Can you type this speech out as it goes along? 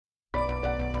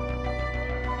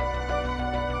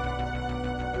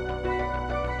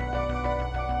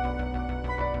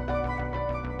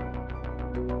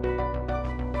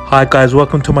Hi guys,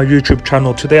 welcome to my YouTube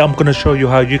channel. Today I'm going to show you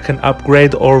how you can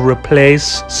upgrade or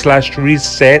replace /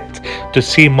 reset the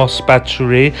CMOS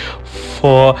battery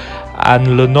for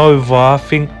an Lenovo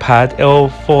Thinkpad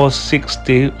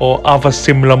L460 or other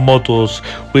similar models,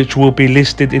 which will be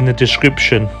listed in the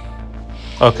description.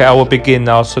 Okay, I will begin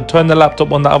now. So turn the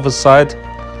laptop on the other side,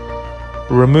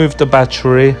 remove the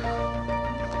battery,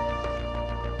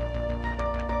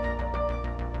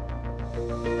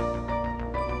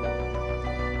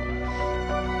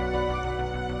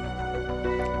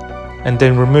 and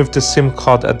then remove the SIM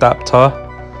card adapter.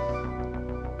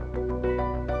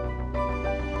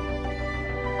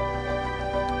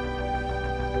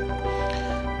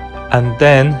 And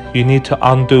then you need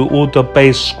to undo all the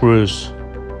base screws,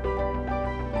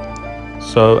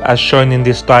 so as shown in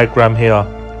this diagram here.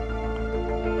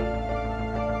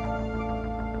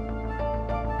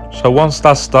 So once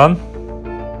that's done,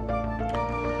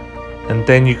 and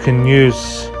then you can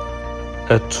use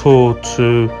a tool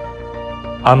to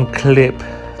unclip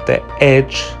the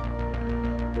edge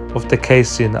of the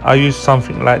casing. I use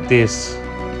something like this.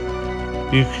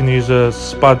 You can use a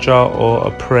spudger or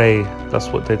a pray, that's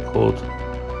what they're called.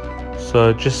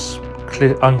 So just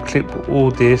unclip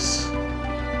all this.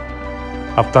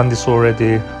 I've done this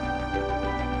already.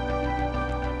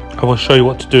 I will show you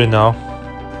what to do now.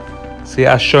 See,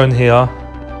 as shown here,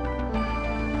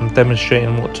 I'm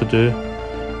demonstrating what to do.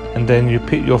 And then you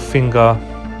put your finger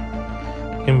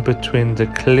in between the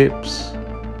clips,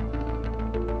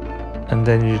 and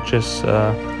then you just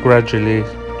gradually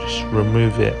just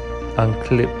remove it,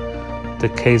 unclip the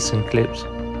casing clips,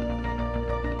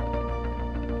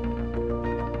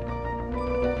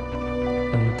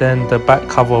 and then the back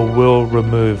cover will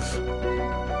remove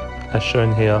as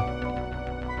shown here.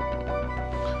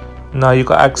 Now you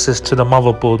got access to the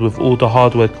motherboard with all the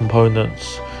hardware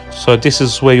components. So this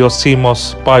is where your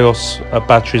CMOS BIOS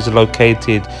battery is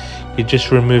located. You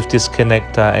just remove this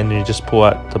connector and you just pull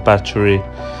out the battery.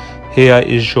 Here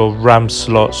is your RAM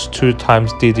slots, 2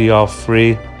 times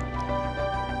DDR3.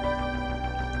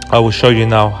 I will show you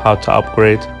now how to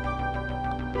upgrade.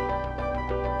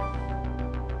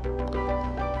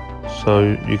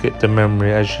 So you get the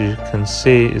memory, as you can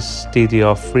see, it's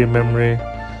DDR3 memory,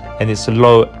 and it's a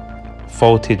low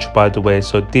voltage, by the way.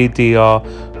 So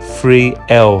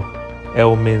DDR3L,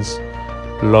 L means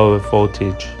low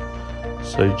voltage.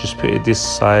 So you just put it this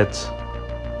side,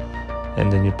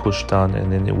 and then you push down,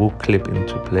 and then it will clip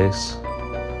into place.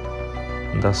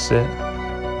 And that's it.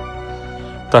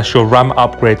 That's your RAM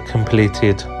upgrade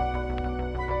completed.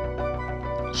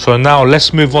 So now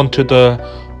let's move on to the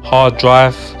hard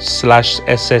drive /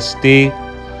 SSD.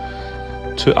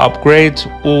 To upgrade,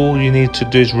 all you need to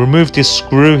do is remove this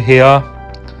screw here,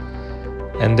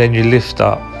 and then you lift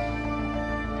up,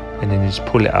 and then you just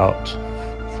pull it out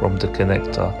from the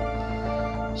connector.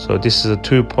 So this is a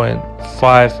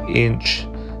 2.5-inch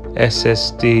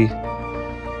SSD,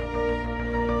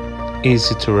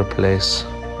 easy to replace,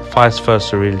 vice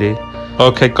versa really.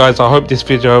 Okay guys, I hope this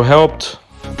video helped.